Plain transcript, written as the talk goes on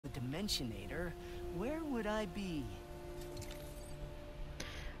Dimensionator, where would I be?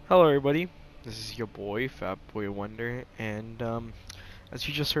 Hello everybody, this is your boy, Fat Boy Wonder, and as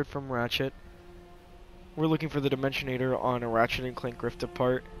you just heard from Ratchet, we're looking for the Dimensionator on a Ratchet and Clank Rift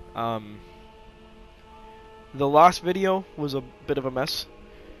Apart. The last video was a bit of a mess,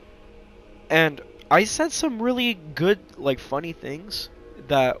 and I said some really good, like, funny things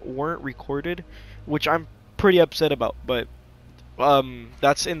that weren't recorded, which I'm pretty upset about, but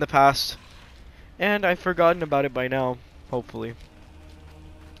that's in the past, and I've forgotten about it by now, hopefully.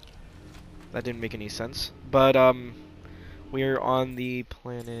 That didn't make any sense. But we're on the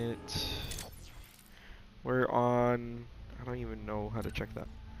planet. We're on. I don't even know how to check that.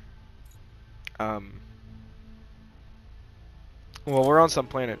 Well, we're on some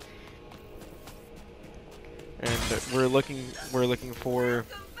planet, and we're looking for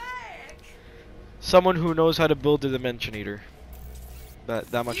someone who knows how to build a Dimensionator.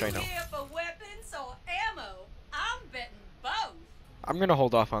 That much I know. Here for weapons or ammo? I'm betting both. I'm gonna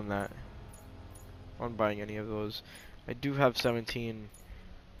hold off on that. On buying any of those. I do have 17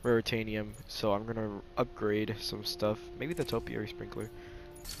 Raritanium, so I'm gonna upgrade some stuff. Maybe the topiary sprinkler.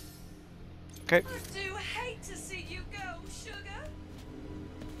 Okay. I do hate to see you go, sugar.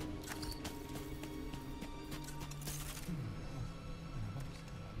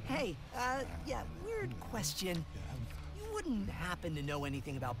 Hey, yeah, weird question. You wouldn't happen to know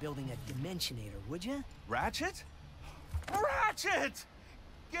anything about building a Dimensionator, would you? Ratchet? Ratchet!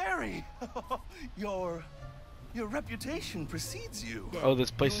 Gary! Your reputation precedes you. Oh, this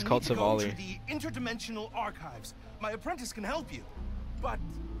place is called You'll need Savali. to go to the interdimensional archives. My apprentice can help you. But,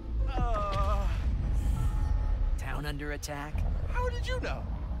 Town under attack? how did you know?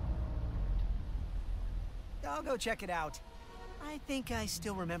 I'll go check it out. I think I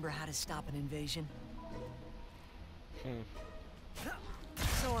still remember how to stop an invasion.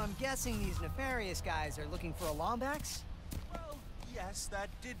 So I'm guessing these nefarious guys are looking for a Lombax? Well, yes, that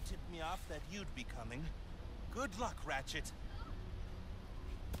did tip me off that you'd be coming. Good luck, Ratchet.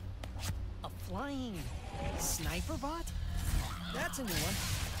 A flying sniper bot? That's a new one.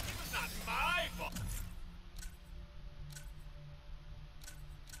 It was not my fault.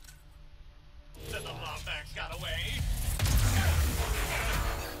 Then the Lombax got away.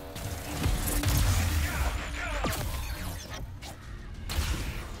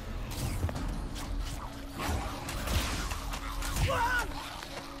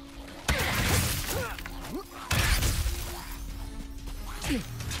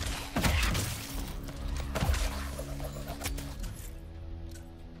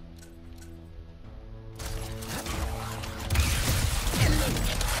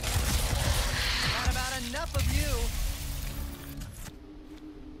 Not about enough of you.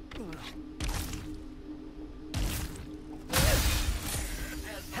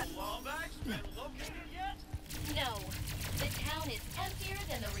 Has the Lombax been located yet? No. The town is emptier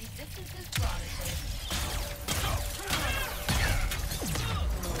than the Resistance's promises.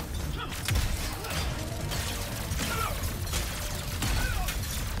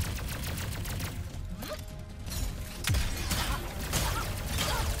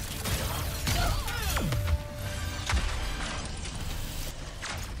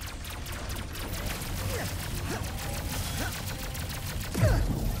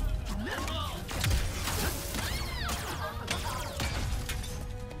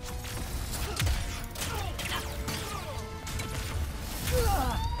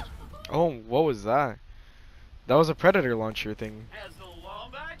 Oh, what was that? That was a Predator launcher thing. Has the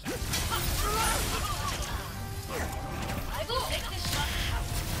Lombax? I will take this shot.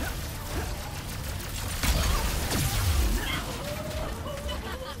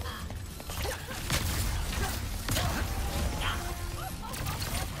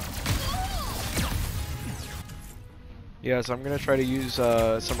 Yeah, so I'm gonna try to use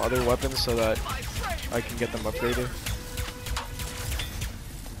some other weapons so that I can get them upgraded.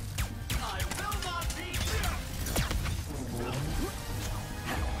 I will not be.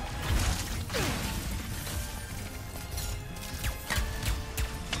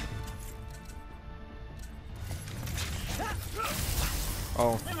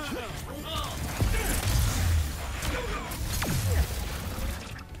 Oh.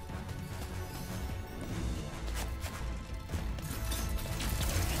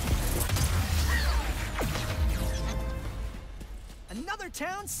 Another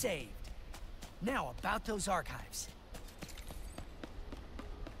town saved. Now about those archives.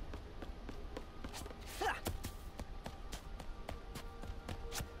 Ha!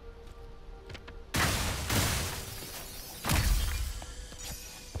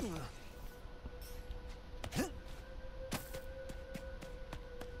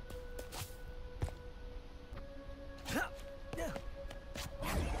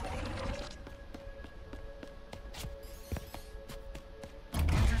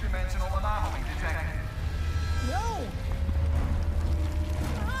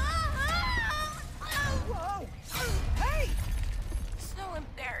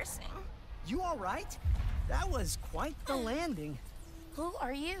 all right. That was quite the landing. Who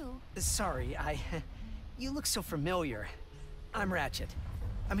are you? Sorry, you look so familiar. I'm Ratchet.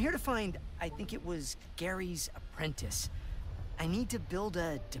 I'm here to find, I think it was Gary's apprentice. I need to build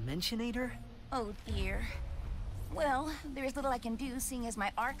a Dimensionator. Oh dear. Well, there's little I can do, seeing as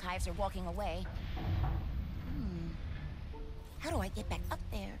my archives are walking away. How do I get back up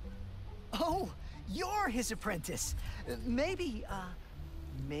there? Oh, you're his apprentice. Maybe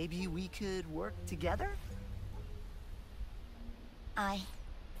we could work together? I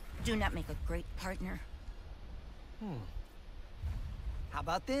do not make a great partner. How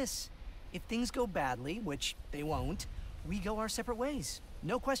about this? If things go badly, which they won't, we go our separate ways.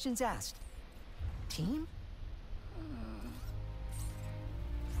 No questions asked. Team?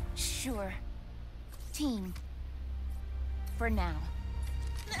 Sure. Team. For now.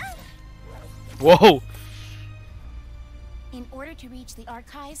 Whoa! In order to reach the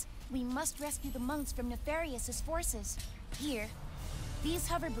archives, we must rescue the monks from Nefarious' forces. Here, these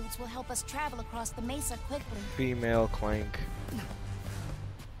hover boots will help us travel across the mesa quickly. Female Clank.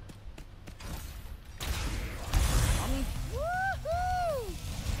 Woohoo!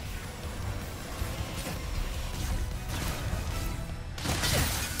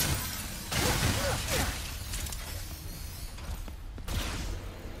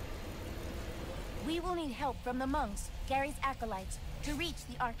 We will need help from the monks, Gary's acolytes, to reach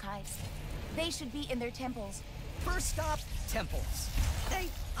the archives. They should be in their temples. First stop, temples. Hey,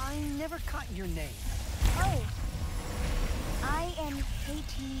 I never caught your name. Oh, I am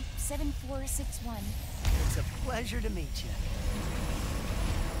KT-7461. It's a pleasure to meet you.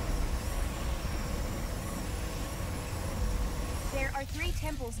 There are 3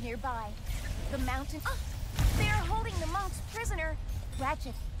 temples nearby. The mountain... Oh, they are holding the monks prisoner.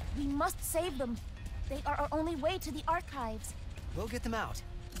 Ratchet, we must save them. They are our only way to the archives. We'll get them out.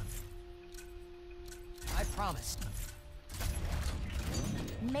 I promise.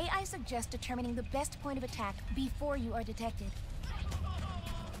 May I suggest determining the best point of attack before you are detected?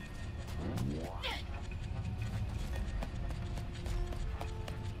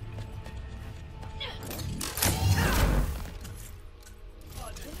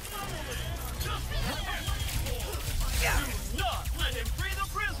 Do not let him free the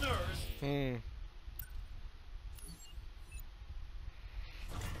prisoners!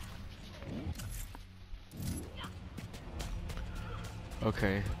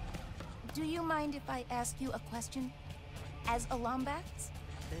 Okay. Do you mind if I ask you a question? As a Lombax?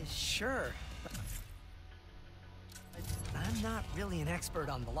 Sure. But I'm not really an expert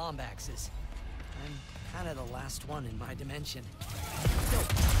on the Lombaxes. I'm kind of the last one in my dimension. Still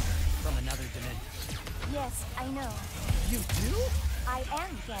from another dimension. Yes, I know. You do? I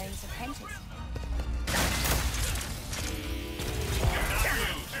am Gary's apprentice.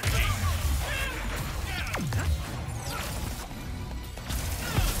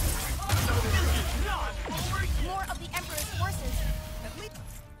 More of the Emperor's forces. At least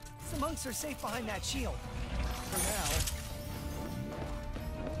the monks are safe behind that shield. For now.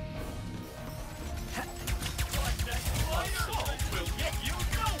 Will get you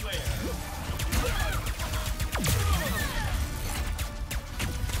nowhere!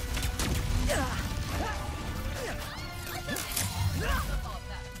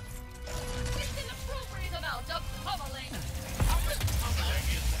 With an appropriate amount of pummeling.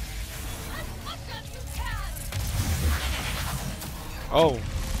 As much as you can. Oh.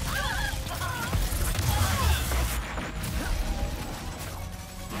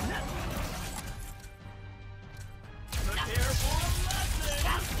 Prepare for a lesson!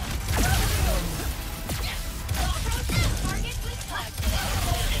 Target with flag.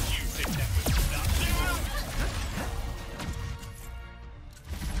 And you think that would stop there?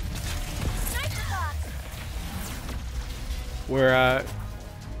 Sniper box! We're at.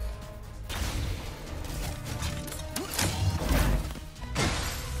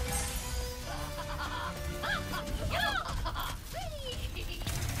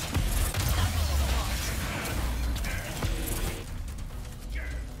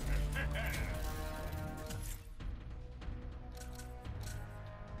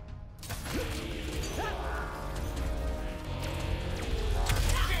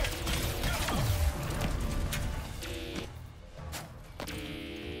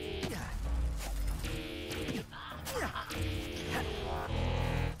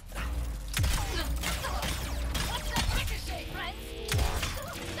 What's that ricochet, friends?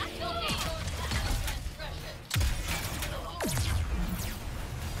 That's your game. Transgression.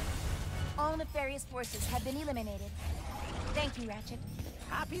 All Nefarious forces have been eliminated. Thank you, Ratchet.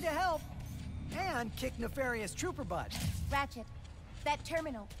 Happy to help. And kick nefarious trooper butt. Ratchet, that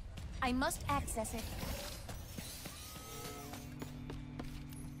terminal. I must access it.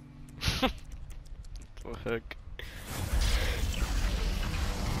 What the heck?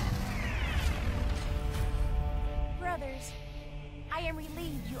 Brothers, I am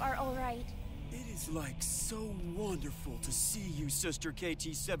relieved you are all right. It is like so wonderful to see you, Sister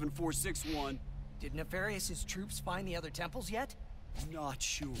KT-7461. Did Nefarious' troops find the other temples yet? Not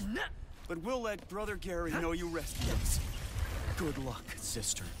sure, but we'll let Brother Gary know you rescued us. Good luck,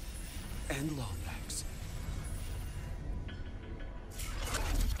 sister. And Lombax.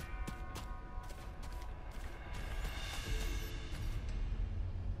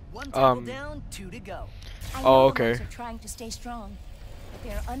 One temple down, 2 to go. I Oh, know okay. the monks are trying to stay strong, but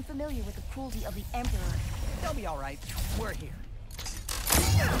they are unfamiliar with the cruelty of the Emperor. They'll be all right. We're here.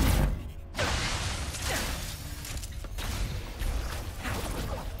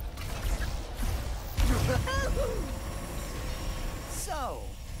 So,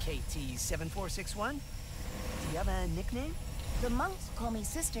 KT-7461, do you have a nickname? The monks call me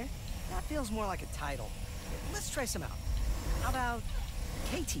sister. That feels more like a title. Let's try some out. How about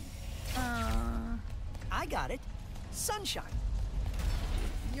KT? I got it. Sunshine.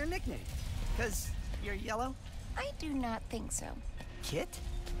 Your nickname. 'Cause you're yellow? I do not think so. Kit?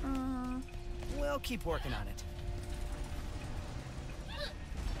 We'll keep working on it.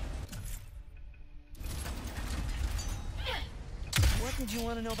 What did you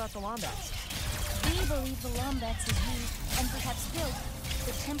want to know about the Lombats? We believe the Lombax is used and perhaps built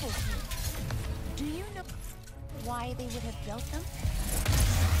the temples here. Do you know why they would have built them?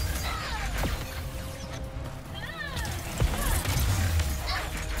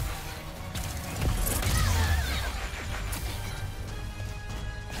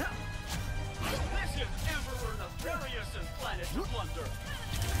 This is Emperor Nefarious's planet to plunder.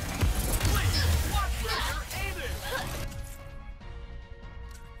 Please, watch where you're aiming!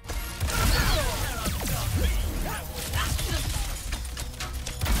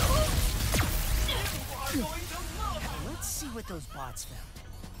 You are going to love it! Let's see what those bots found.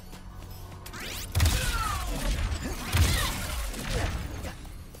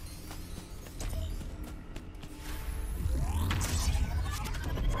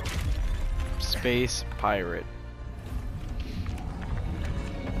 Space pirate.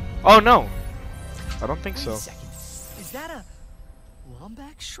 Oh no! I don't think Wait so. a second. Is that a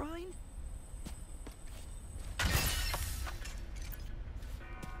Lombax shrine?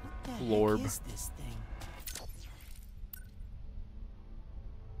 What the Lorb. heck is this thing?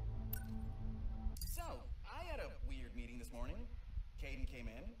 So, I had a weird meeting this morning. Caden came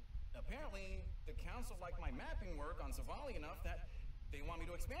in. Apparently, the council liked my mapping work on Savali enough that they want me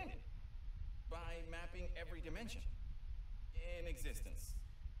to expand it. By mapping every dimension in existence.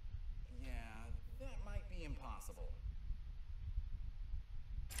 Yeah, that might be impossible.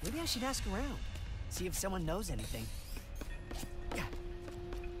 Maybe I should ask around. See if someone knows anything.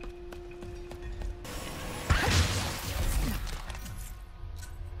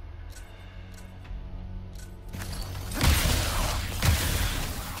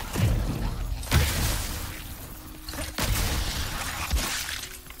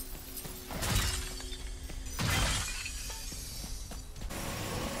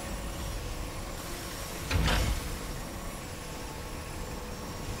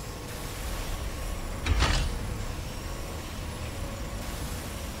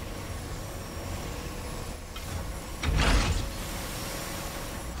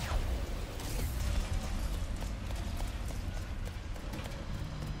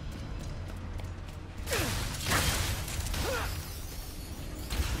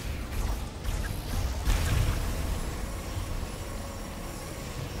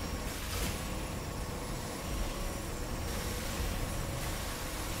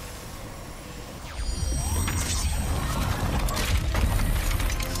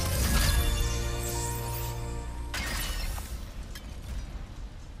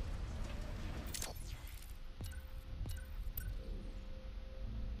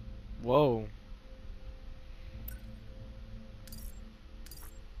 Whoa.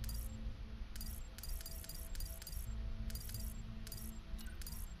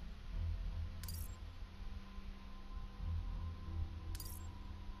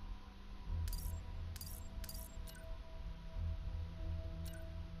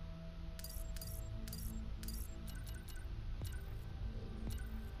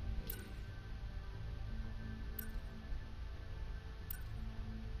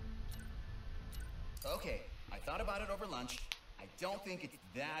 Okay, I thought about it over lunch. I don't think it's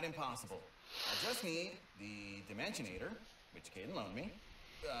that impossible. I just need the Dimensionator, which Caden loaned me,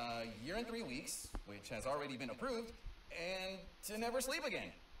 a year and 3 weeks, which has already been approved, and to never sleep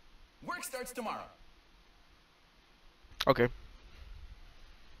again. Work starts tomorrow. Okay.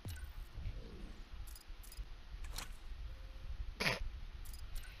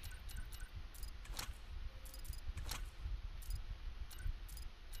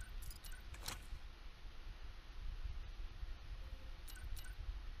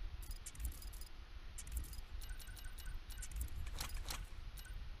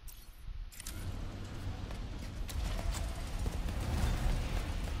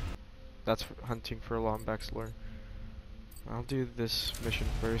 That's hunting for Lombax lore. I'll do this mission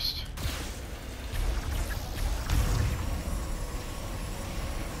first.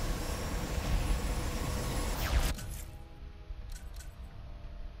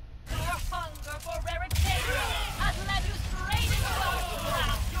 Your hunger for Ratchet has led you straight into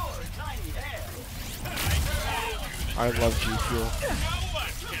I love G Fuel.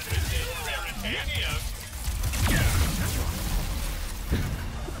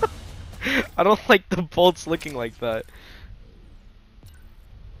 I don't like the bolts looking like that.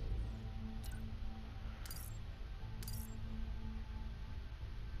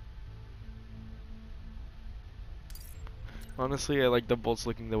 Honestly, I like the bolts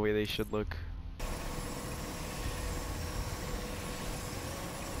looking the way they should look.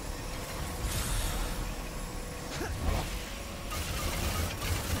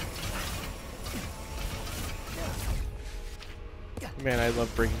 Man, I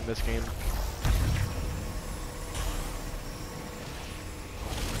love breaking this game.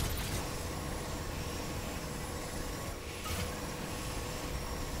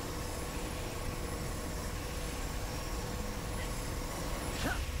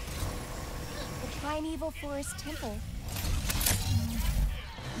 The primeval forest temple.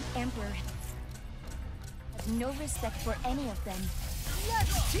 The Emperor has no respect for any of them.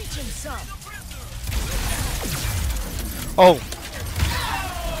 Let's teach him some. Oh!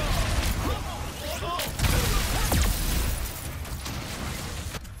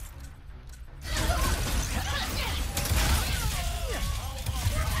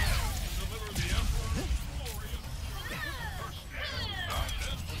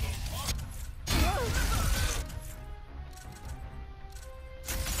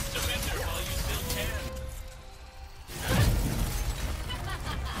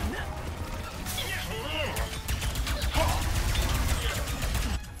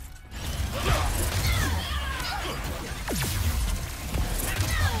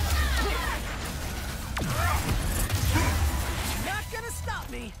 Not gonna stop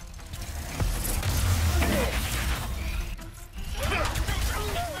me.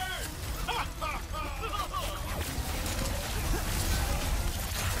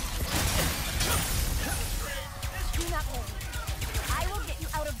 Do not worry. I will get you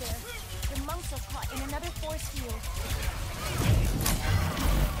out of there. The monks are caught in another force field.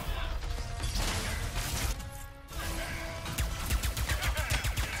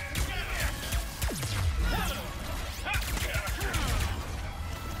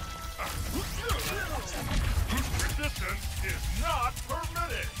 Resistance is not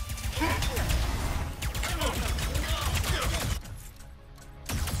permitted.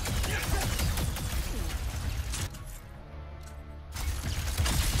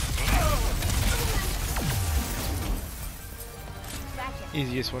 Ratchet,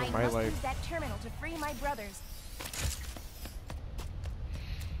 Easiest one of my I must life. use that terminal to free my brothers.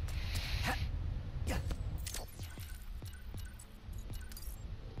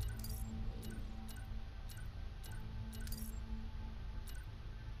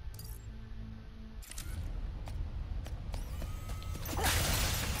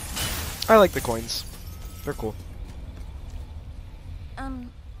 I like the coins. They're cool.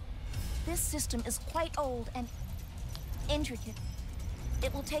 This system is quite old and intricate.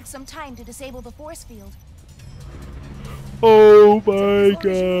 It will take some time to disable the force field. Oh my I'll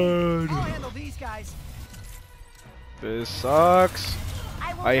god. handle these guys. This sucks.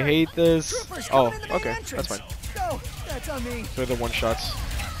 will I hurry. hate this. Troopers Oh, coming in the main okay. entrance. That's fine. Go. That's on me. They're the one shots.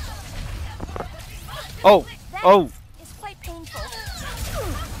 Oh! That Oh! is quite painful.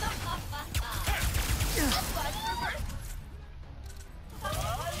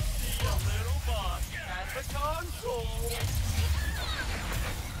 I see a little bug at the console.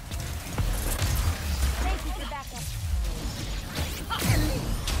 Thank you for backup.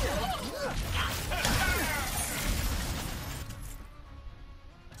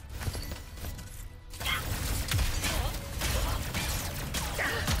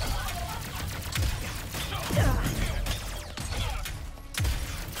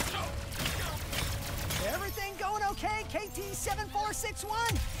 Everything going okay, KT-7461?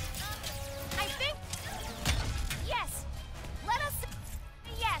 I think... Yes. Let us...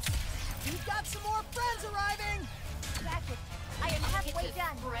 Yes. We've got some more friends arriving! Ratchet, I am halfway Just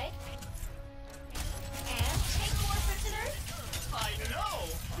done. break and take more prisoners. I know!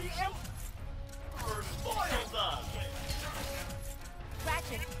 The Emperor spoiled us!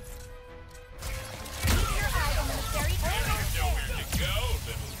 Ratchet. Keep your eye on the very almost there.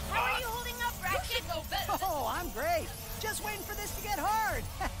 How are you holding up, You Ratchet? should know better. Oh, I'm great. Just waiting for this to get hard.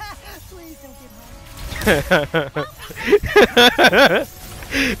 Please don't get hard.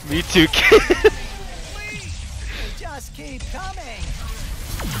 Me too, kid. They just keep coming.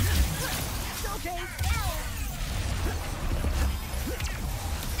 It's okay.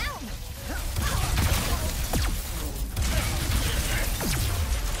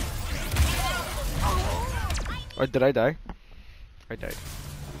 Or did I die? I died.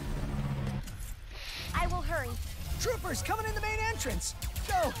 I will hurry. Troopers coming in the main entrance.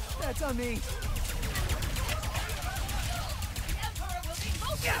 Go. That's on me. The Emperor will be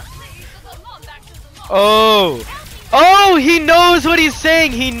most pleased with the long back to the law. Oh! Oh, he knows what he's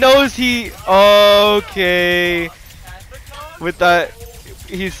saying. He knows he. Okay. With that,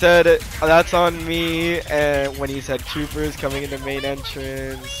 he said that's on me, and when he said troopers coming in the main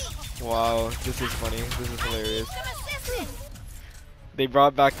entrance. Wow, this is funny. This is hilarious. They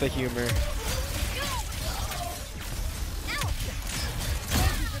brought back the humor.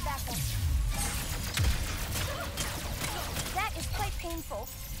 That is quite painful.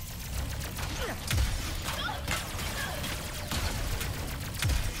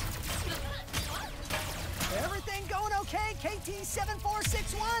 Everything going okay,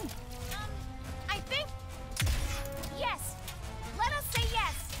 KT-7461? I think... Yes. Let us say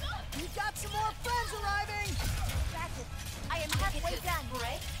yes. We've got some more friends arriving. Ratchet, I am halfway Just done.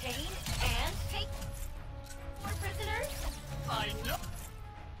 break, gain, and take more prisoners. I know!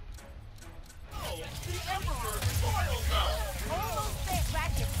 Oh, the Emperor spoiled us! Almost there,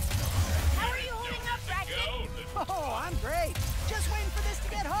 Ratchet. How are you holding up, Ratchet? Oh, I'm great. Just waiting for this to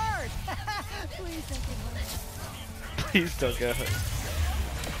get hard. Please don't get hard. Please don't get hurt.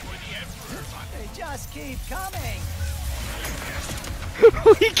 They just keep coming.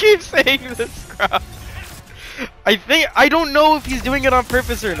 He keeps saying this crap. I don't know if he's doing it on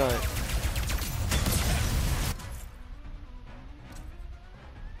purpose or not.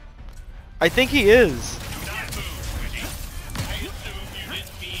 I think he is.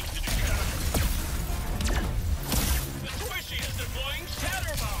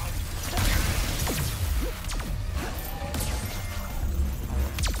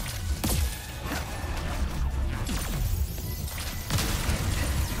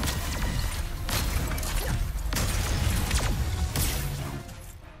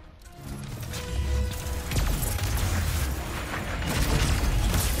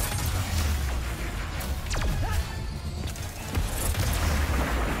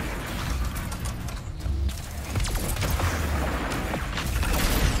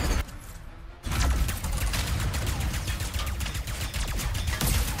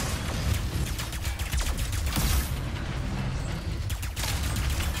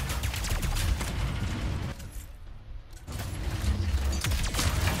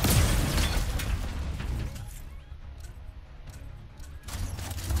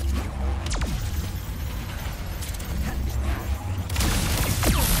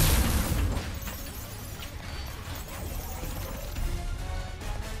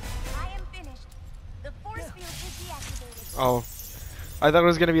 Oh. I thought it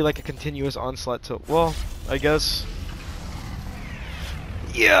was gonna be like a continuous onslaught to, well, I guess.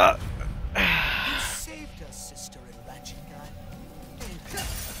 Yeah. You saved us, sister and Ratchet guy.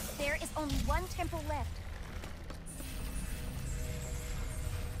 There is only one temple left.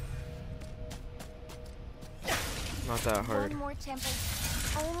 Not that hard. One more temple.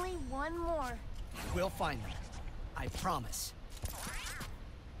 Only one more. We'll find them. I promise.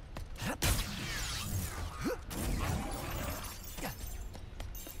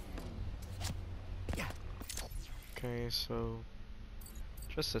 Okay, so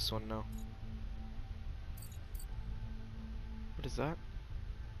just this one now. What is that?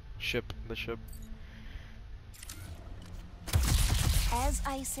 Ship, the ship. As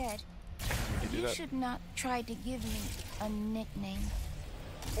I said, You do you that. should not try to give me a nickname.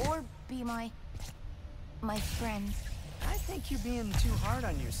 Or be my friend. I think you're being too hard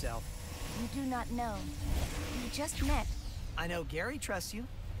on yourself. You do not know. We just met. I know Gary trusts you.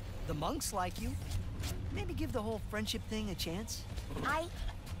 The monks like you. Maybe give the whole friendship thing a chance. I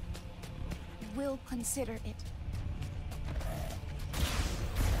will consider it.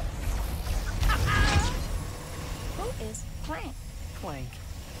 Who is Clank? Clank.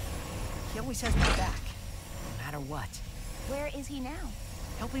 He always has my back, no matter what. Where is he now?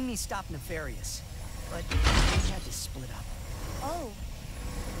 helping me stop Nefarious. But we had to split up. Oh.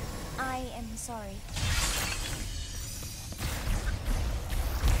 I am sorry.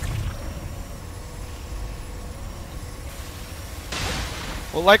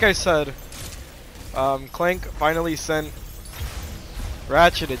 Well, like I said, Clank finally sent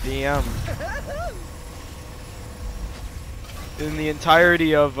Ratchet a DM. In the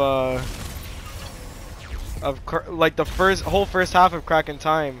entirety of like the whole first half of Crack in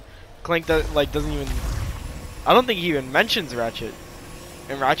Time, Clank doesn't even. I don't think he even mentions Ratchet,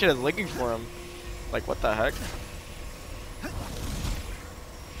 and Ratchet is looking for him. Like, what the heck?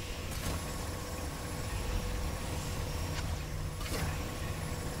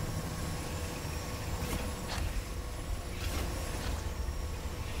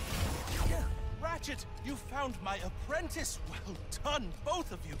 Ratchet, you found my apprentice. Well done,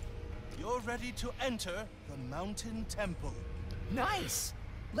 both of you. You're ready to enter the Mountain Temple. Nice!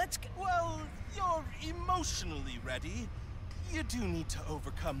 Let's go. Well, you're emotionally ready. You do need to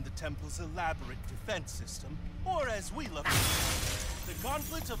overcome the temple's elaborate defense system, or as we look at it, the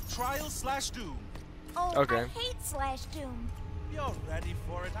Gauntlet of Trial/Doom. Oh, Okay. I hate /Doom. You're ready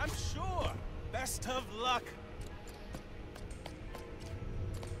for it, I'm sure. Best of luck.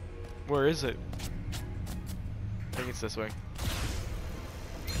 Where is it? I think it's this way.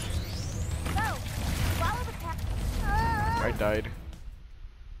 Go! Follow the path. I died.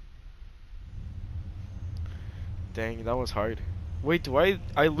 Dang, that was hard. Wait, do I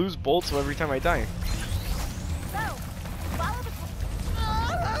lose bolts every time I die? Go! Follow the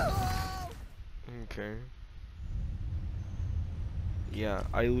path. Okay. Yeah,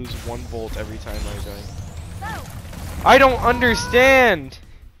 I lose 1 bolt every time I die. Go! I don't understand!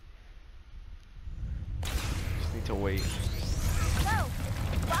 Just need to wait. Go!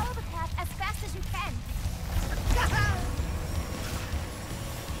 Follow the path as fast as you can.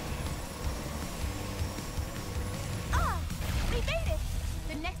 Ah! We made it!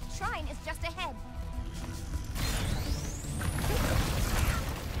 The next shrine is just ahead.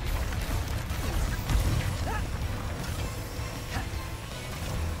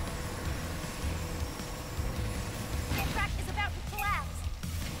 The track is about to collapse.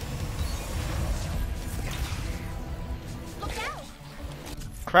 Look out!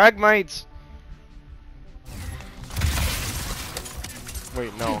 Cragmites!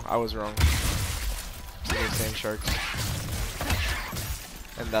 Wait, no, I was wrong. They're sand sharks.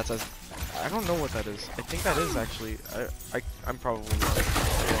 And that's as I don't know what that is. I think that is actually I'm probably wrong. I don't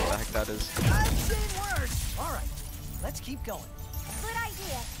know what the heck that is. I've seen worse. All right, let's keep going. Good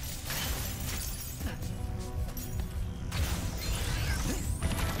idea.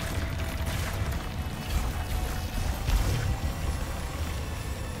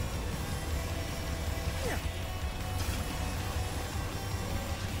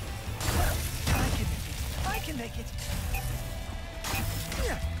 I can make it.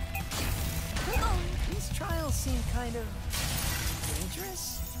 These trials seem kind of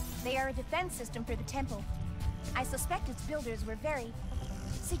dangerous. They are a defense system for the temple. I suspect its builders were very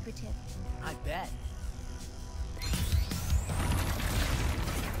secretive. I bet.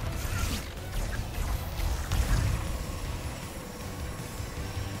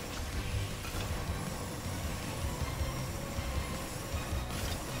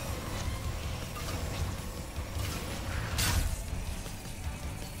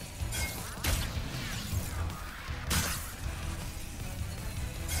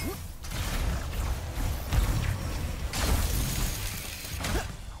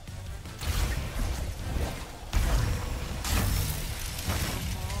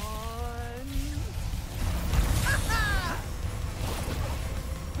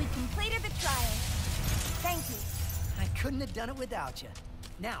 We completed the trial. Thank you. I couldn't have done it without you.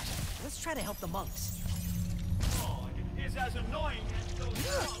 Now, let's try to help the monks. Oh, it is as annoying as those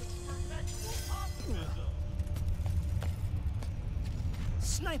monks' perpetual optimism.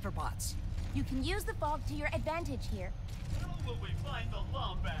 Sniper bots. You can use the fog to your advantage here. How will we find the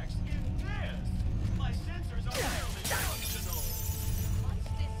Lombax in this? My sensors are barely functional. Once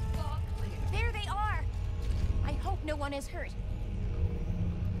this fog clears, There they are. I hope no one is hurt.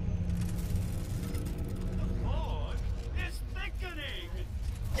 The fog is thickening.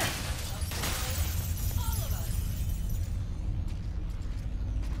 all of us.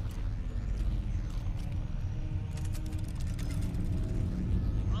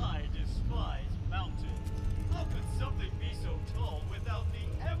 I despise mountains. How could something be so tall without the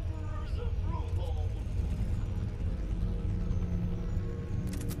Emperor's approval?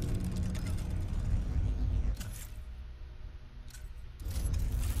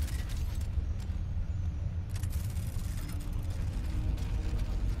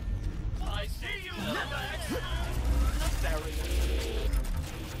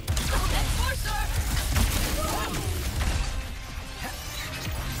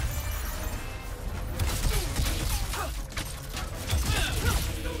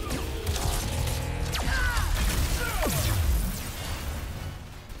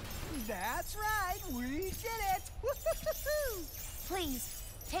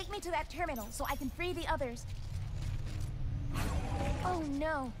 Take me to that terminal so I can free the others. Oh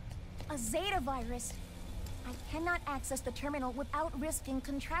no, a Zeta virus. I cannot access the terminal without risking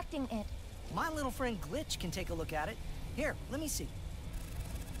contracting it. My little friend Glitch can take a look at it. Here, let me see.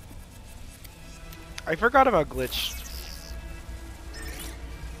 I forgot about Glitch.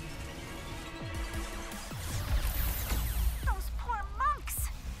 Those poor monks.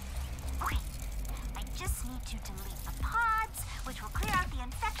 Okay, I just need to delete the pods, which will clear out the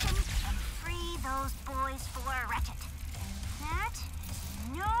infection and free those boys for Ratchet. That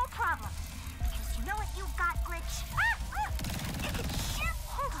is no problem. Because you know what you've got, Glitch? It can shoot.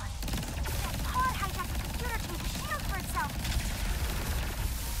 Hold on. That pod hijacked the computer to make a shield for itself.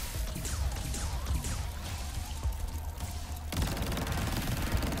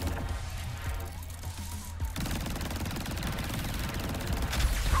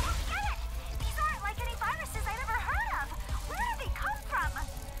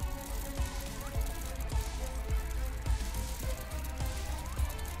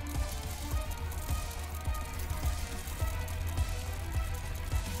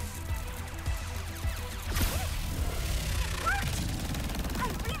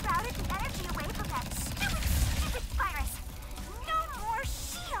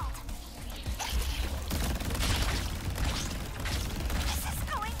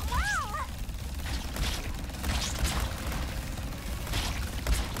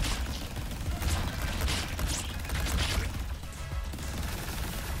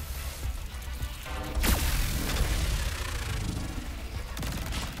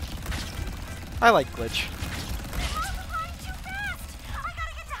 I like Glitch.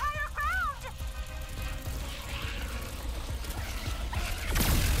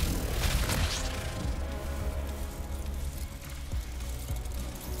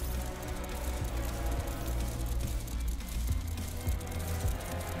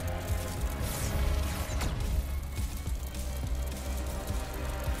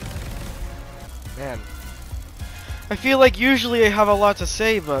 Man, I feel like usually I have a lot to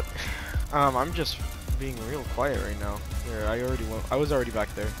say, but I'm just being real quiet right now. Here, I was already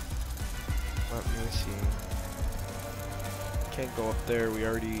back there. Let me see. Can't go up there. We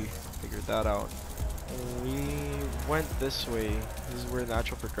already figured that out. We went this way. This is where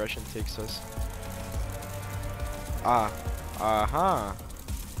natural progression takes us. Ah. Aha.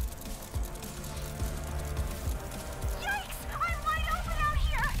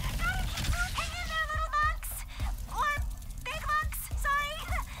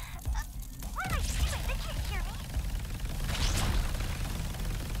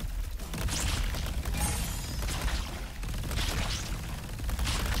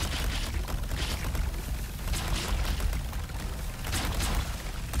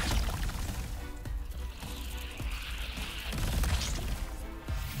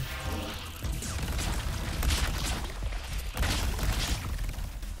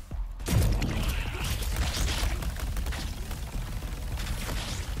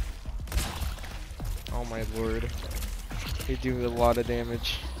 Oh my lord. They do a lot of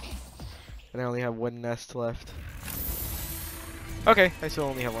damage. And I only have one nest left. Okay, I still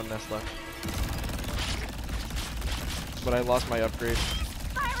only have one nest left. But I lost my upgrade.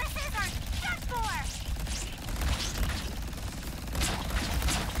 Viruses are done for!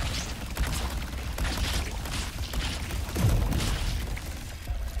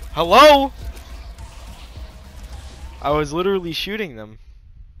 Hello? I was literally shooting them.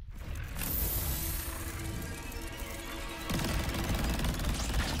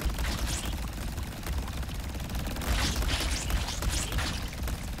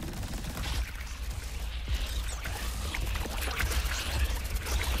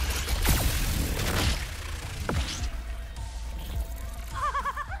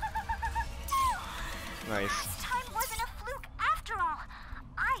 Nice. Last time wasn't a fluke after all.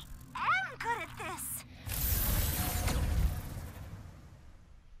 I am good at this.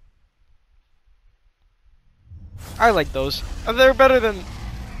 I like those. They're better than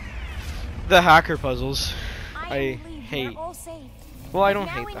the hacker puzzles. I hate. Well, I don't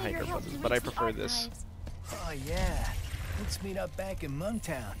hate the hacker puzzles, but I prefer this. Oh yeah. Let's meet up back in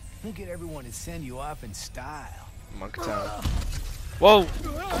Monktown. We'll get everyone to send you off in style. Monktown. Whoa!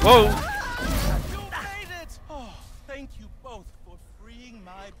 Whoa! You made it! Oh, thank you both for freeing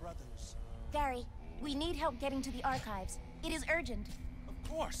my brothers. Gary, we need help getting to the archives. It is urgent. Of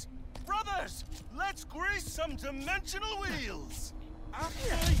course. Brothers, let's grease some dimensional wheels. After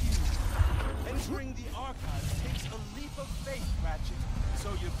you. Entering the archives takes a leap of faith, Ratchet. So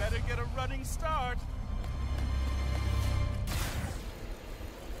you better get a running start.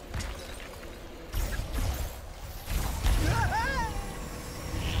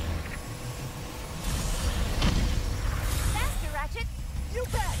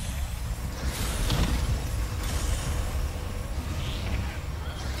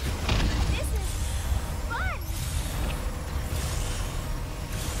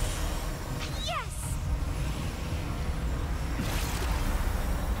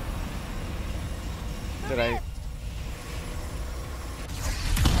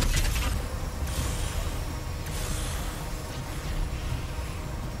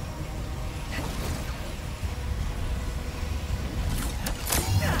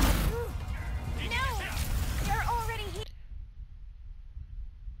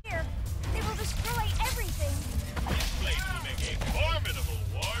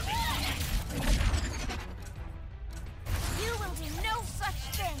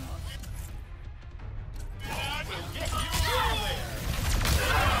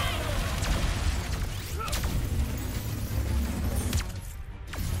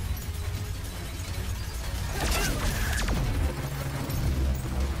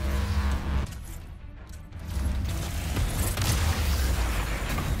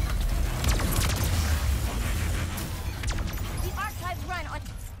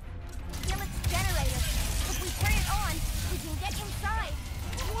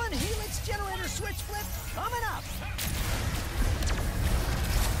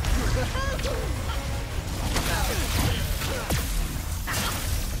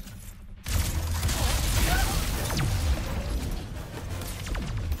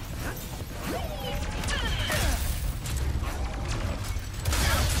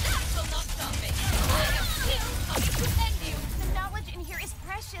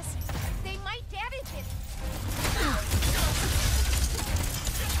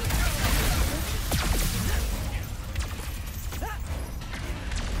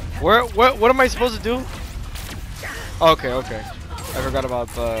 What am I supposed to do? Okay, okay. I forgot about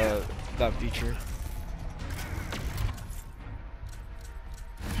that feature.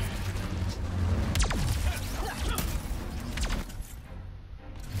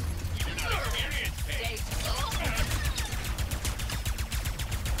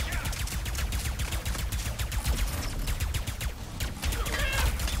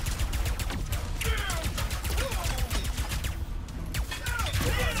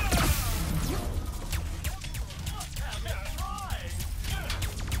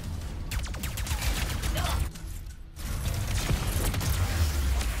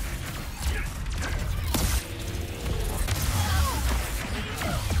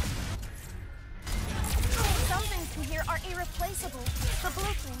 Some things here are irreplaceable. The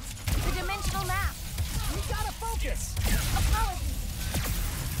blueprints, the dimensional map. We gotta focus. Apologies.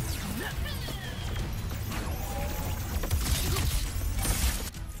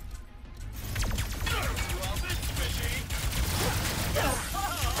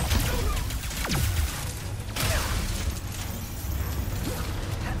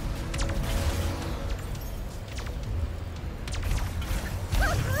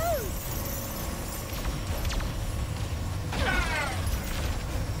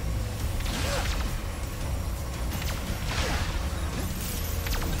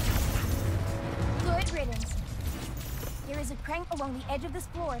 Good riddance. There is a crank along the edge of this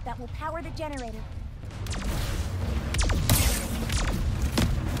floor that will power the generator.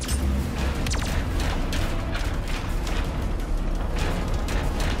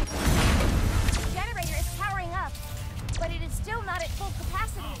 The generator is powering up, but it is still not at full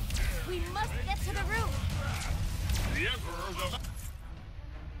capacity. We must get to the roof. The Emperor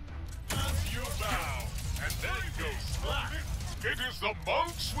as you bow, and then go splat. It is the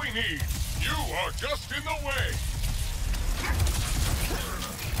monks we need. You are just in the way.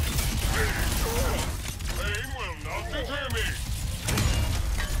 Pain will not deter me.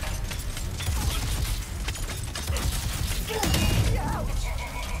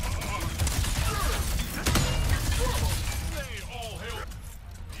 They all hail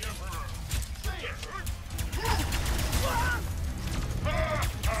the Emperor. Say it.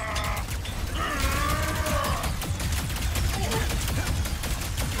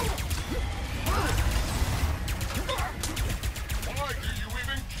 Why do you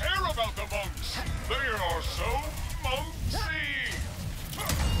even care about the monks? They are so monksy.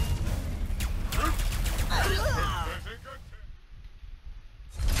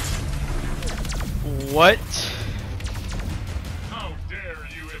 What? How dare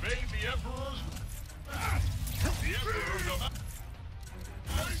you evade the Emperor's wrath? The Emperor's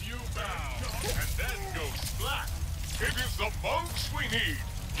as you bow, and then go splat. It is the monks we need.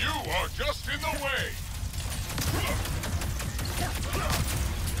 You are just in the way.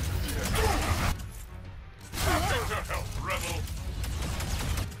 Get to help, rebel.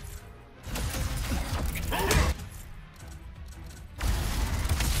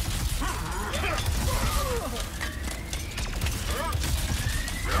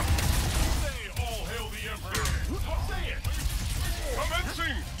 They all hail the Emperor. Say it.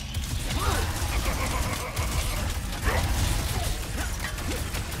 Commencing.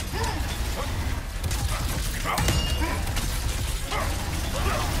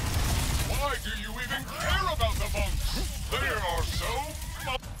 Why do you even care about the monks? They are so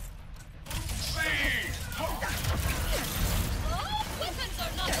monksy. Weapons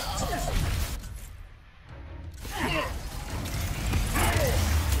are not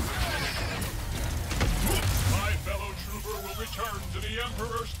My fellow trooper will return to the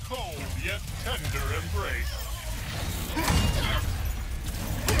Emperor's cold yet tender embrace.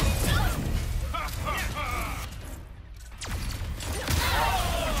 Ha ha ha!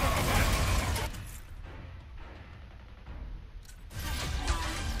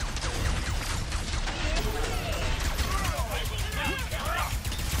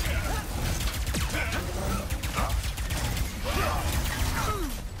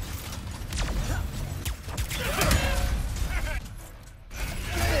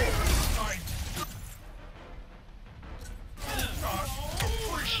 I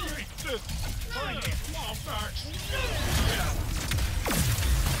appreciate this.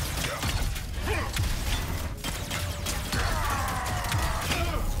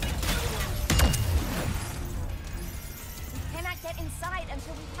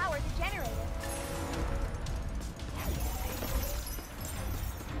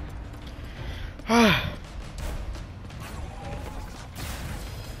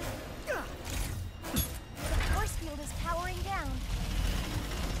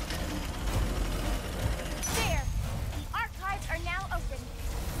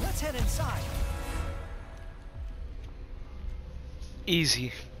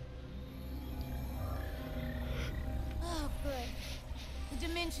 Easy. Oh, good. The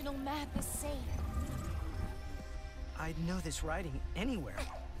dimensional map is safe. I'd know this writing anywhere.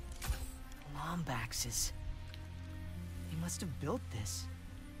 Lombaxes. They must have built this.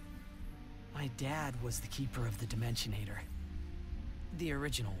 My dad was the keeper of the Dimensionator. The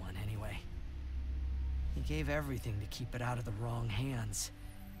original one, anyway. He gave everything to keep it out of the wrong hands.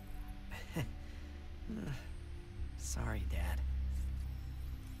 Sorry, Dad.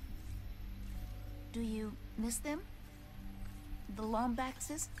 Do you miss them? The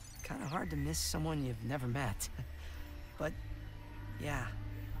Lombaxes? Kinda hard to miss someone you've never met. But, yeah.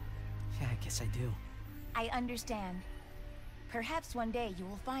 Yeah, I guess I do. I understand. Perhaps one day you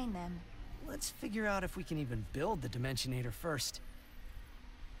will find them. Let's figure out if we can even build the Dimensionator first.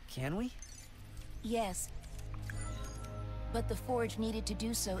 Can we? Yes. But the forge needed to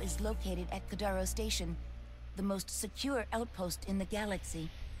do so is located at Kadaro Station, the most secure outpost in the galaxy.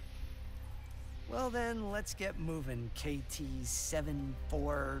 Well then, let's get moving,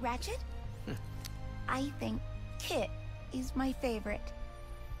 KT-74... Ratchet? I think Kit is my favorite.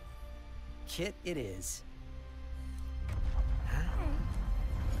 Kit it is.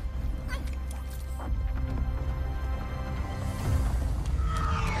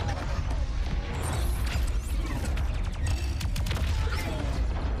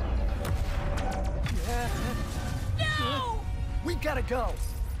 No! We gotta go!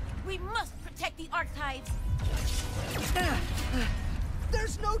 We must protect the archives!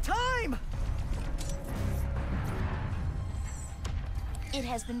 There's no time! It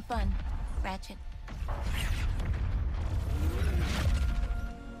has been fun, Ratchet.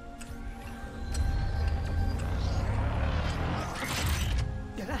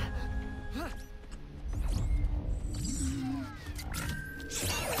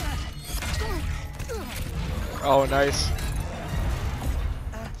 Oh, nice.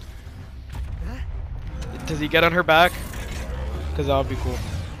 Does he get on her back? Because that would be cool.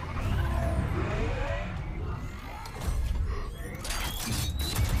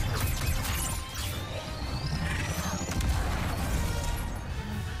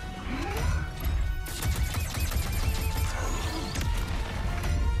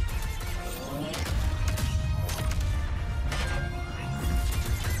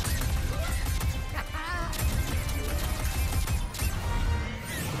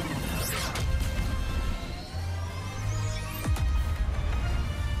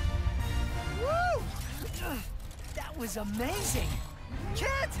 That was amazing!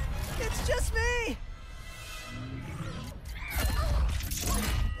 Kit! It's just me!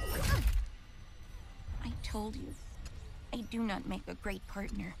 I told you, I do not make a great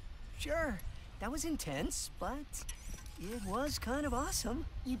partner. Sure, that was intense, but it was kind of awesome.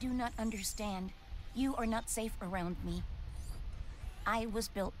 You do not understand. You are not safe around me. I was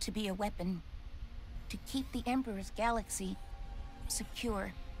built to be a weapon, to keep the Emperor's galaxy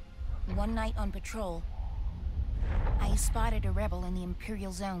secure. One night on patrol, I spotted a rebel in the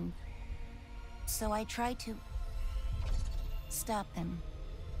Imperial Zone. So I tried to stop them.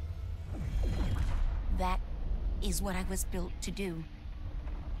 That is what I was built to do.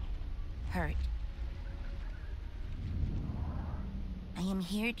 Hurt. I am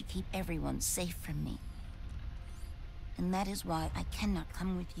here to keep everyone safe from me. And that is why I cannot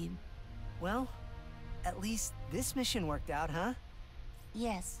come with you. Well, at least this mission worked out, huh?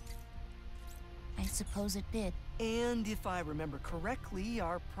 Yes. I suppose it did. And if I remember correctly,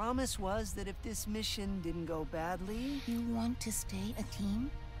 our promise was that if this mission didn't go badly... You want to stay a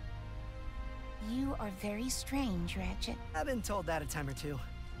team? You are very strange, Ratchet. I've been told that a time or two.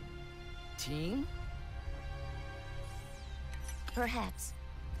 Team? Perhaps.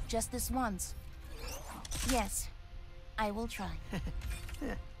 Just this once. Yes, I will try.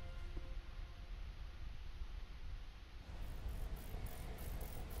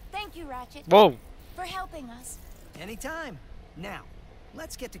 Thank you, Ratchet. Whoa! For helping us. Anytime. Now,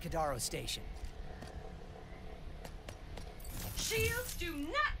 let's get to Kadaro Station. Shields do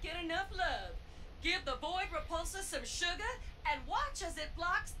not get enough love. Give the Void Repulsor some sugar and watch as it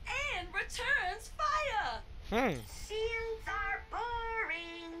blocks and returns fire. Shields are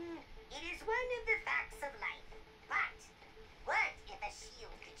boring. It is one of the facts of life. But what if a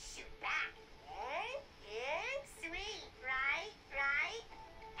shield could shoot back? Sweet, right?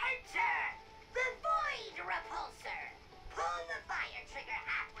 Enter the Void Repulsor. Pull the fire trigger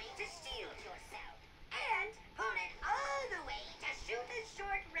halfway to shield yourself. And pull it all the way to shoot a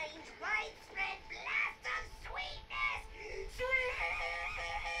short-range, widespread blast of sweetness.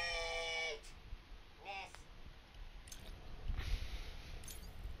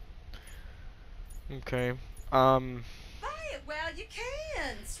 Okay. Buy it while you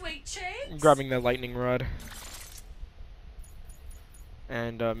can, sweet cheeks. Grabbing the lightning rod.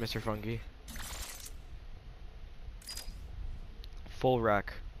 And Mr. Fungi. Full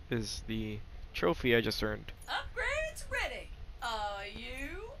rack is the trophy I just earned. Upgrades ready. Are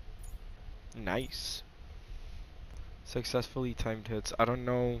you? Nice. Successfully timed hits. I don't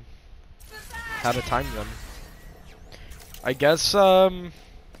know how to time them. I guess at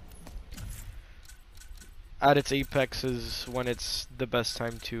its apex is when it's the best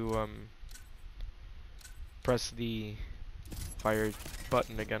time to press the fire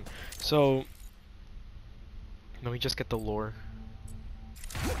button again. So let me just get the lore.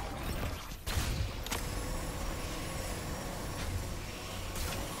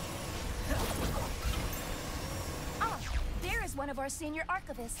 Ah, there is one of our senior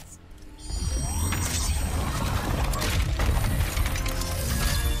archivists.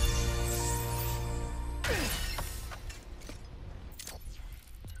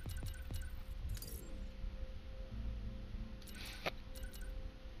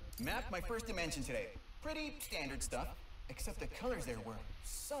 Mapped my first dimension today. Pretty standard stuff, except the colors there were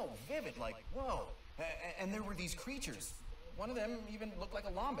so vivid, like, whoa. And there were these creatures. One of them even looked like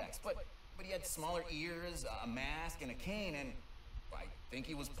a Lombax, but he had smaller ears, a mask, and a cane, and I think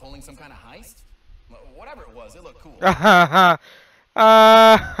he was pulling some kind of heist? Whatever it was, it looked cool.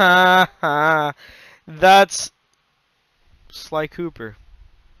 That's Sly Cooper.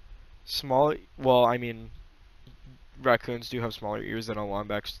 Small, well, I mean, raccoons do have smaller ears than a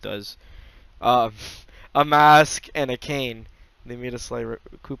Lombax does. A mask and a cane. They made a Sly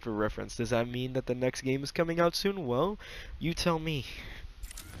Cooper reference. Does that mean that the next game is coming out soon? Well, you tell me.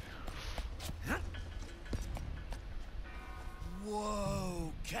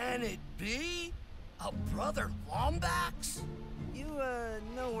 Whoa, can it be? A brother Lombax? You,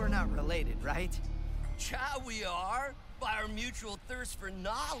 know we're not related, right? Cha we are, by our mutual thirst for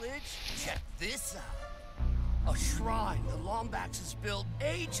knowledge. Check this out. A shrine the Lombaxes built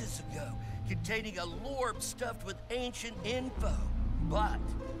ages ago, containing a Lorb stuffed with ancient info. But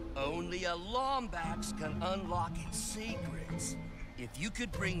only a Lombax can unlock its secrets. If you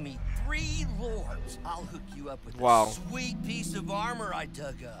could bring me 3 Lorbs, I'll hook you up with a sweet piece of armor I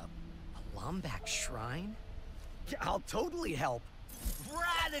dug up. A Lombax shrine? Yeah, I'll totally help.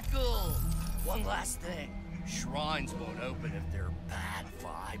 Radical! One last thing. Shrines won't open if there are bad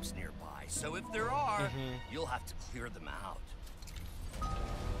vibes nearby. So if there are, you'll have to clear them out.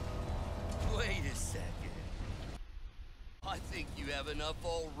 Wait a second. I think you have enough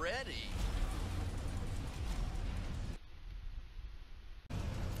already.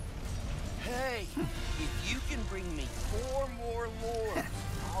 Hey, if you can bring me 4 more Lorbs,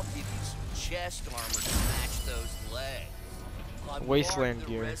 I'll give you some chest armor to match those legs. I've Wasteland marked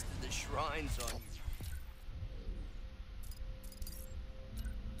the gear. rest of the shrines on you.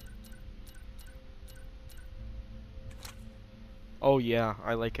 Oh yeah,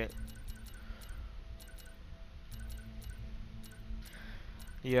 I like it.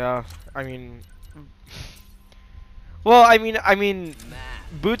 Yeah, I mean, well, I mean,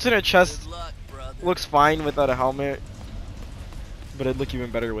 boots in a chest looks fine without a helmet, but it'd look even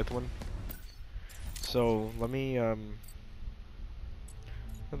better with one. So let me, oh,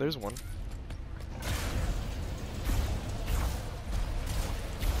 there's one.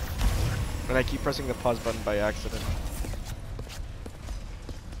 And I keep pressing the pause button by accident.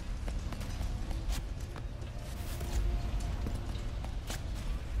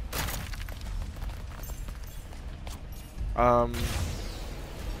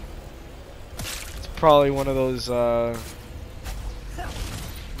 It's probably one of those,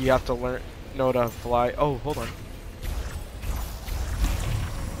 you have to know to fly. Oh, hold on.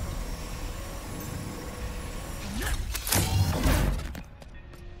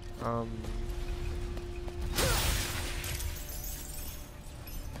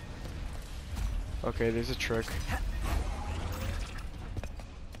 Okay, there's a trick.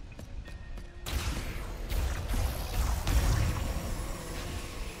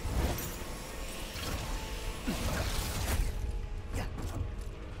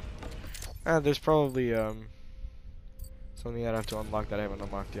 There's probably something I'd have to unlock that I haven't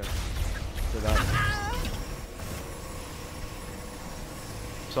unlocked yet for that.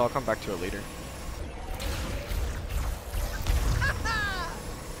 So I'll come back to it later.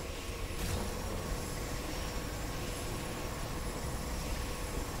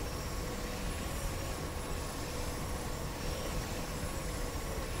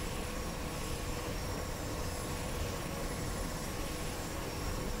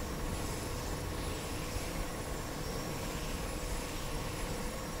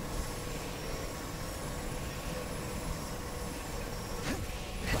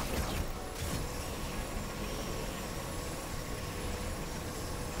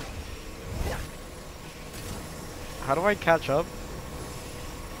 How do I catch up?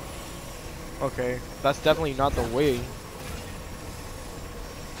 Okay, that's definitely not the way.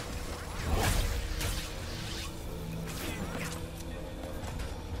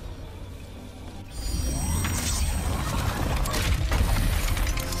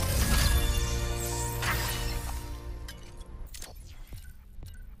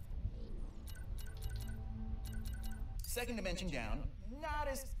 Second dimension down, not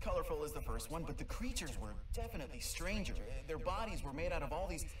as colorful as the first one, but the creatures were definitely stranger. Their bodies were made out of all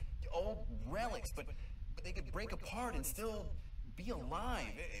these old relics, but they could break apart and still be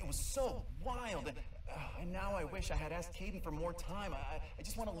alive. It was so wild. And now I wish I had asked Caden for more time. I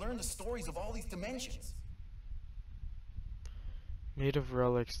just want to learn the stories of all these dimensions. Made of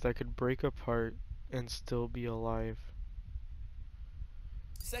relics that could break apart and still be alive.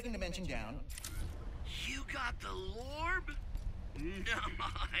 Second dimension down. You got the Lorb?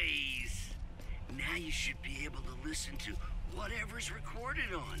 Nice! Now you should be able to listen to whatever's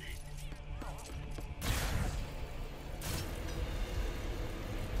recorded on it.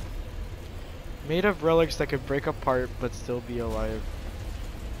 Made of relics that could break apart but still be alive.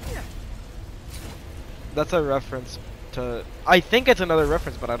 That's a reference to... I think it's another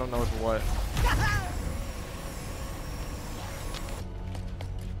reference, but I don't know to what.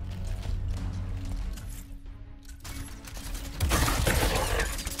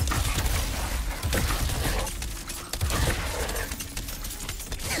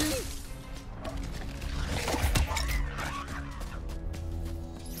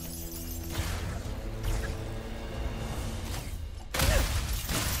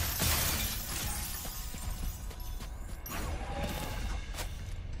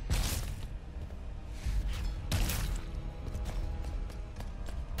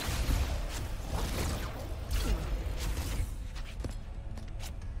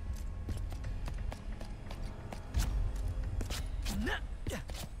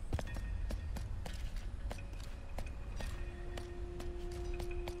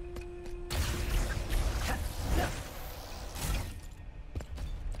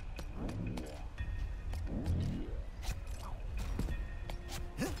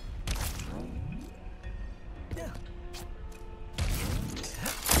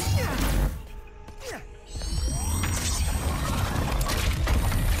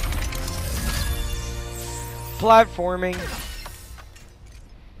 Platforming.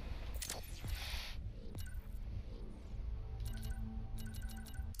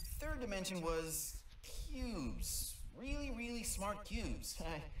 Third dimension was cubes. Really smart cubes.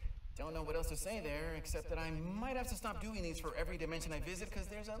 I don't know what else to say there, except that I might have to stop doing these for every dimension I visit, because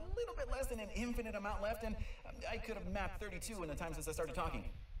there's a little bit less than an infinite amount left, and I could have mapped 32 in the time since I started talking.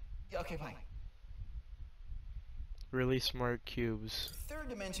 Okay, bye. Really smart cubes. Third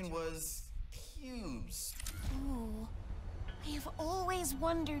dimension was cubes. Ooh. I have always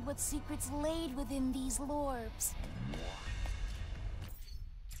wondered what secrets laid within these Lorbs.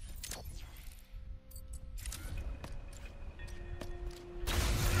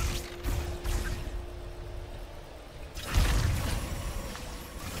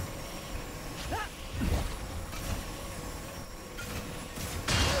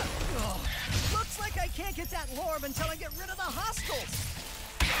 Looks like I can't get that Lorb until I get rid of the hostiles.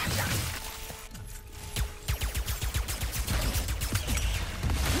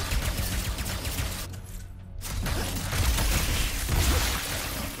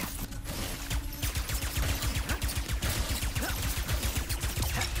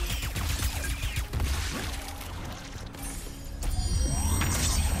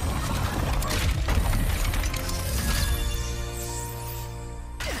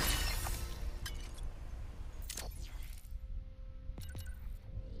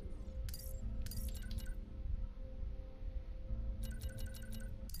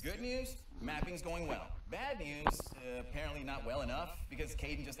 Good news, mapping's going well. Bad news, apparently not well enough, because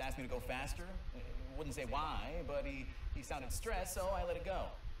Caden just asked me to go faster. Wouldn't say why, but he sounded stressed, so I let it go.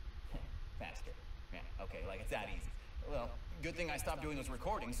 Faster. Yeah, okay, like it's that easy. Well, good thing I stopped doing those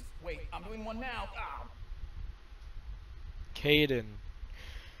recordings. Wait, I'm doing one now. Ah. Caden.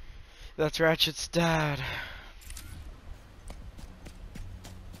 That's Ratchet's dad.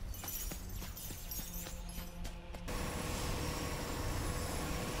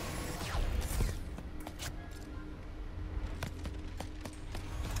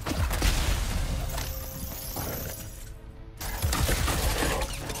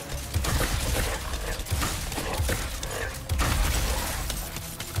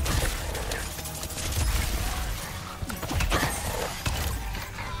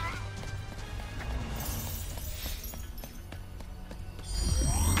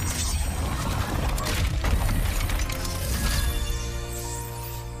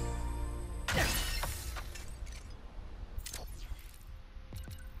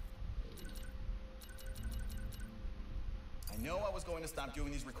 know I was going to stop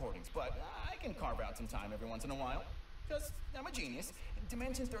doing these recordings, but I can carve out some time every once in a while. Because I'm a genius.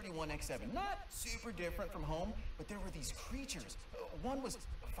 Dimension 31X7, not super different from home, but there were these creatures. One was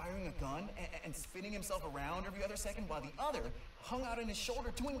firing a gun and spinning himself around every other second, while the other hung out on his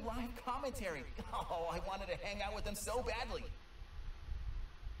shoulder doing live commentary. Oh, I wanted to hang out with them so badly.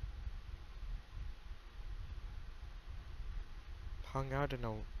 Hung out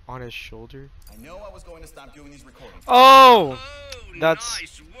on his shoulder. I know I was going to stop doing these recordings. Oh, that's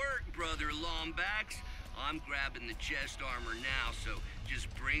nice work, brother Lombax. I'm grabbing the chest armor now, so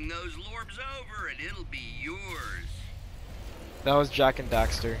just bring those Lorbs over and it'll be yours. that was Jack and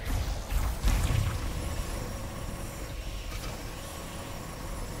Daxter.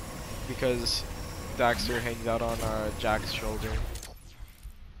 Because Daxter hangs out on Jack's shoulder.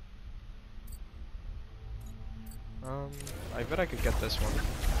 I bet I could get this one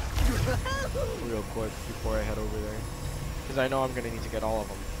real quick before I head over there. Because I know I'm gonna need to get all of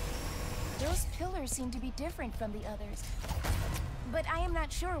them. Those pillars seem to be different from the others. But I am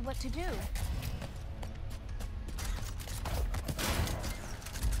not sure what to do.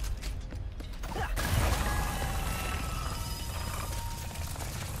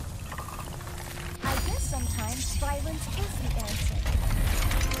 I guess sometimes violence is the answer.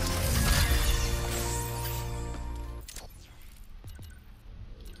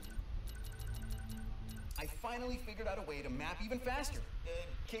 I finally figured out a way to map even faster.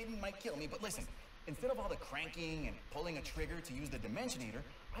 Caden might kill me, but listen. Instead of all the cranking and pulling a trigger to use the Dimensionator,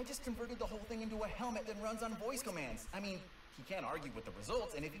 I just converted the whole thing into a helmet that runs on voice commands. I mean, he can't argue with the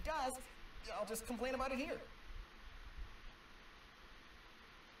results, and if he does, I'll just complain about it here.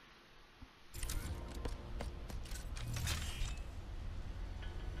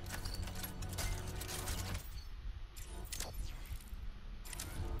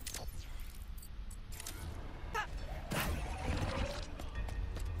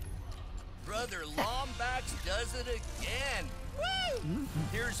 Brother Lombax does it again. Woo!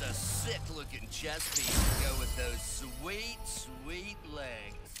 Here's a sick-looking chest piece to go with those sweet, sweet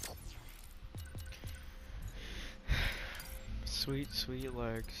legs. Sweet, sweet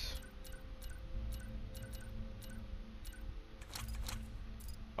legs.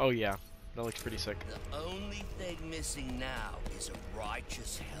 Oh yeah, that looks pretty sick. The only thing missing now is a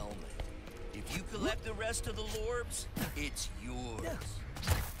righteous helmet. If you collect the rest of the Lorbs, it's yours.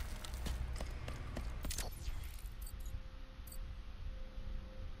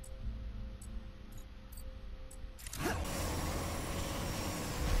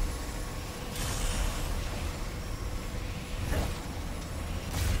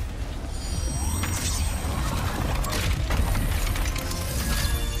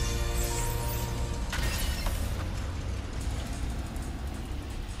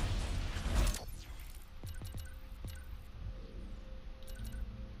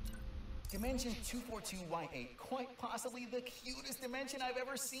 Dimension 242Y8, quite possibly the cutest dimension I've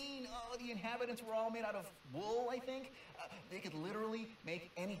ever seen. Oh, the inhabitants were all made out of wool, I think. They could literally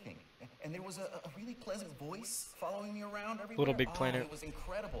make anything. And there was a really pleasant voice following me around everywhere. Little Big Planet. It was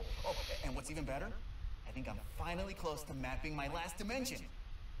incredible. Oh, and what's even better? I think I'm finally close to mapping my last dimension.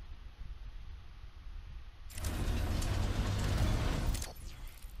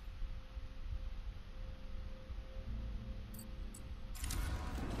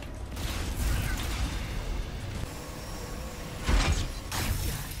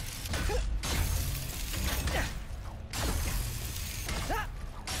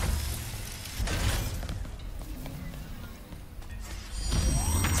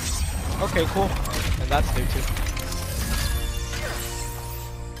 Okay, cool. And that's new too.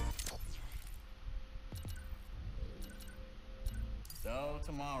 So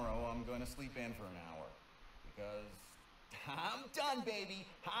tomorrow I'm going to sleep in for an hour because I'm done, baby.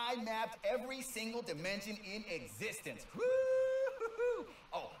 I mapped every single dimension in existence. Woo-hoo-hoo.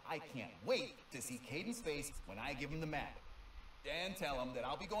 Oh, I can't wait to see Caden's face when I give him the map. And tell him that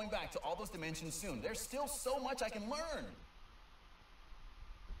I'll be going back to all those dimensions soon. There's still so much I can learn.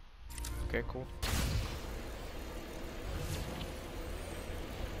 Okay, cool.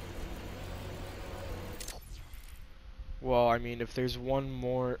 Well, I mean, if there's one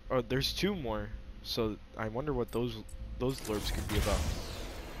more, or there's two more, so I wonder what those Lorbs could be about.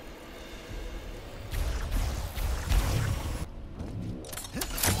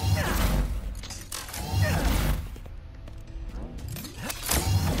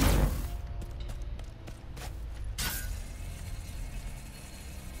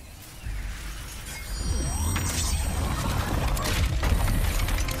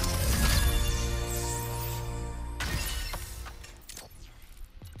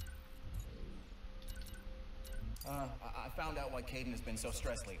 I found out why Caden has been so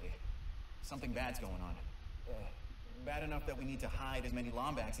stressed lately. Something bad's going on. Bad enough that we need to hide as many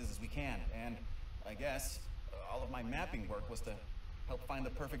Lombaxes as we can, and I guess all of my mapping work was to help find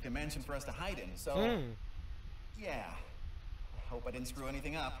the perfect dimension for us to hide in, so... Yeah. I hope I didn't screw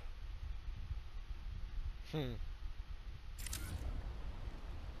anything up.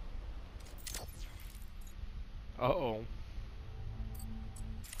 Uh-oh.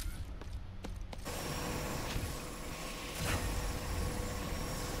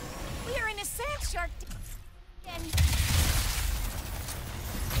 We are in a sand shark. And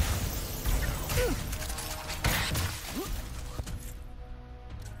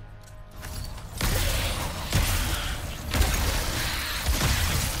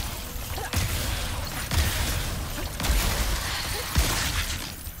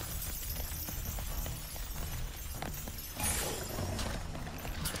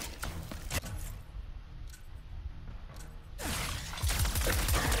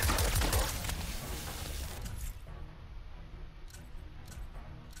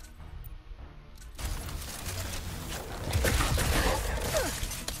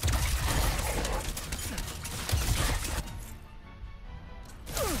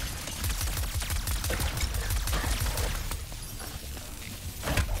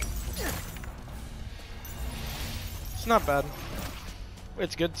It's not bad.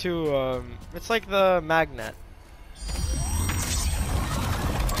 It's good to, it's like the magnet.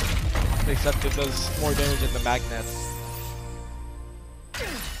 Except it does more damage than the magnet.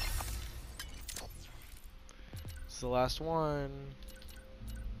 It's the last one.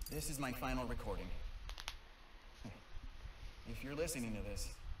 This is my final recording. If you're listening to this,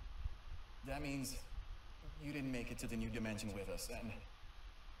 that means you didn't make it to the new dimension with us, and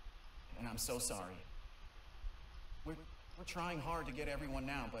I'm so sorry. We're trying hard to get everyone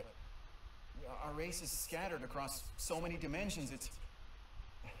now, but our race is scattered across so many dimensions,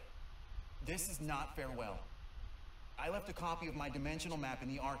 this is not farewell. I left a copy of my dimensional map in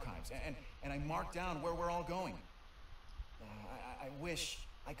the archives, and I marked down where we're all going. I wish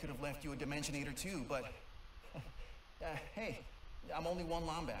I could have left you a Dimensionator too, but... hey, I'm only one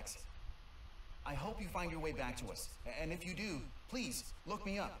Lombax. I hope you find your way back to us, and if you do, please, look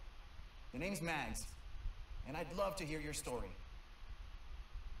me up. The name's Mags, and I'd love to hear your story.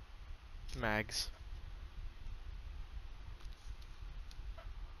 Mags.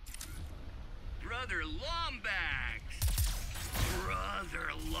 Brother Lombax! Brother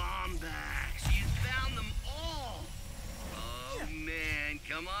Lombax! You found them all! Oh man,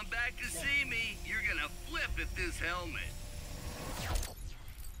 come on back to see me. You're gonna flip at this helmet.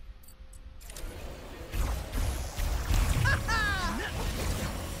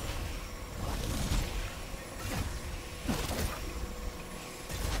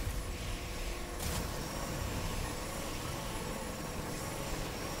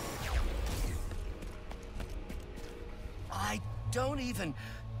 Don't even...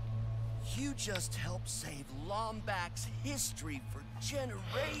 You just helped save Lombax history for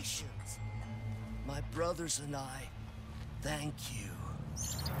generations. My brothers and I, thank you.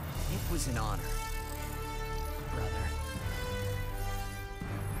 It was an honor, brother.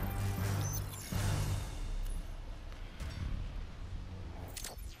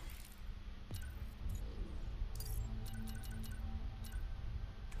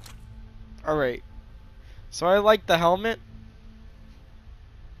 Alright. So I like the helmet.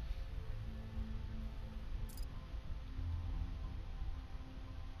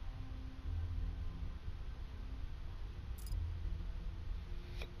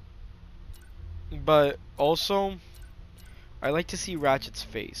 But also, I like to see Ratchet's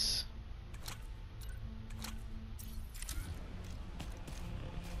face.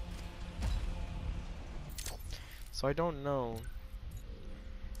 So I don't know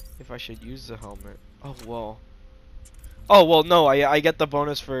if I should use the helmet. Oh well. Oh well, no. I get the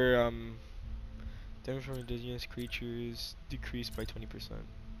bonus for damage from indigenous creatures decreased by 20%.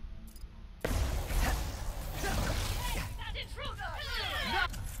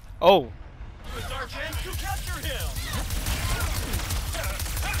 Oh. It's our chance to capture him!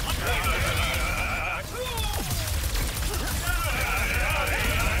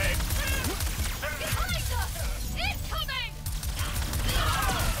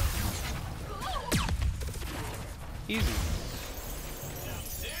 Easy. Now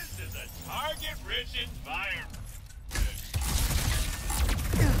this is a target-rich environment.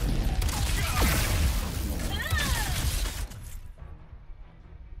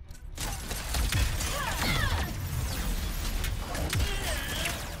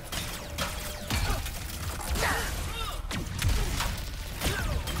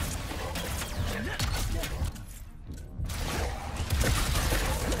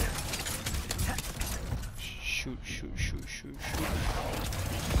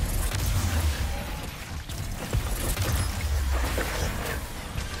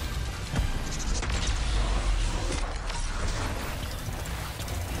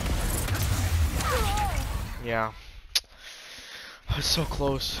 Yeah. It's so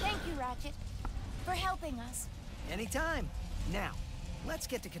close. Thank you, Ratchet, for helping us. Anytime. Now, let's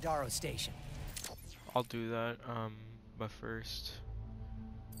get to Kadaro Station. I'll do that, but first...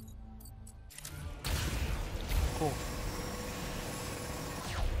 Cool.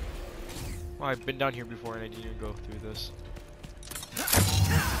 Well, I've been down here before and I didn't even go through this.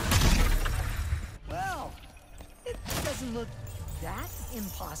 Well, it doesn't look that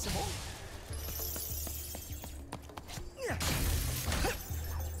impossible.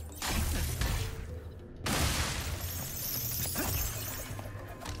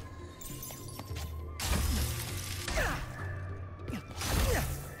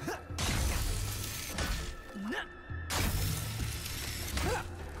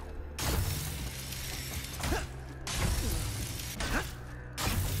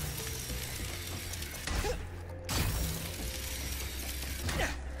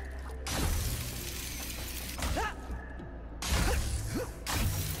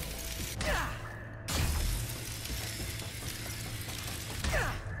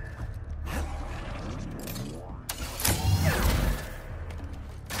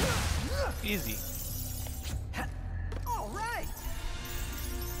 Easy. All right.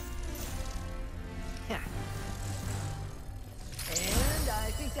 And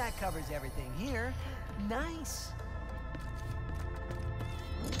I think that covers everything here. Nice.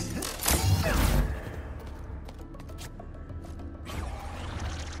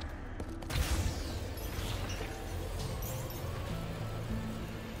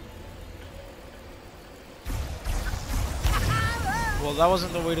 Well, that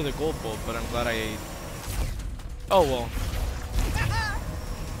wasn't the way to the gold bolt, but I'm glad I... Oh, well.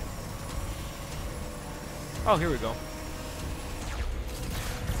 Oh, here we go.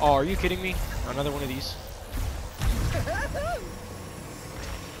 Oh, are you kidding me? Another one of these?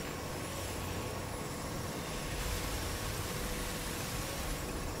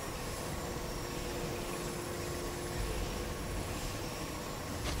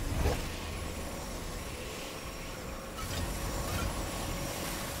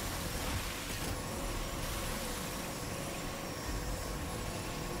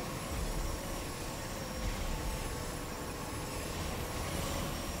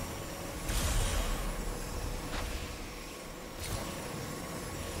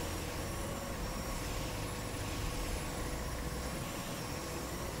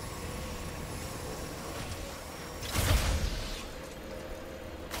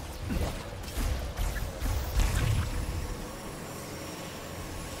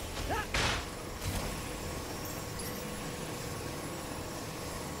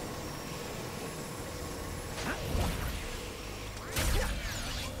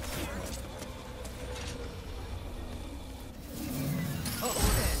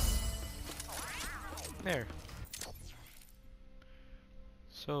 There.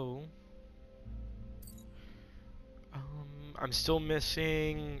 So, I'm still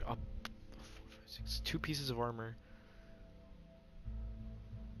missing 2 pieces of armor.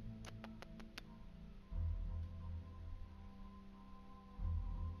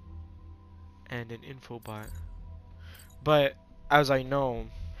 And an infobot. But, as I know,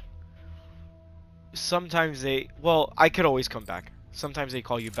 sometimes they... Well, I could always come back. Sometimes they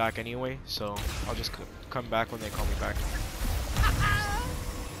call you back anyway, so I'll just come back when they call me back.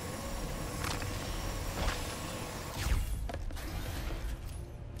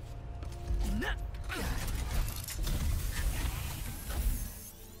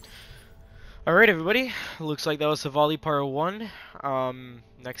 Alright everybody, looks like that was Savali Part 1.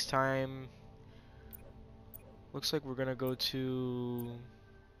 Next time, looks like we're gonna go to...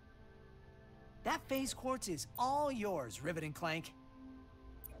 That phase quartz is all yours, Rivet and Clank.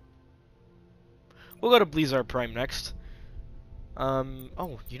 We'll go to Blizzard Prime next.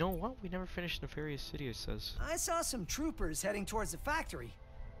 Oh, you know what? We never finished Nefarious City, it says. I saw some troopers heading towards the factory.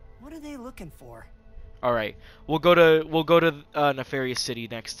 What are they looking for? All right, we'll go to Nefarious City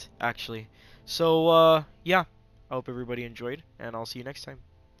next, actually. So yeah, I hope everybody enjoyed, and I'll see you next time.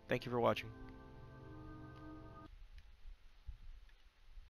 Thank you for watching.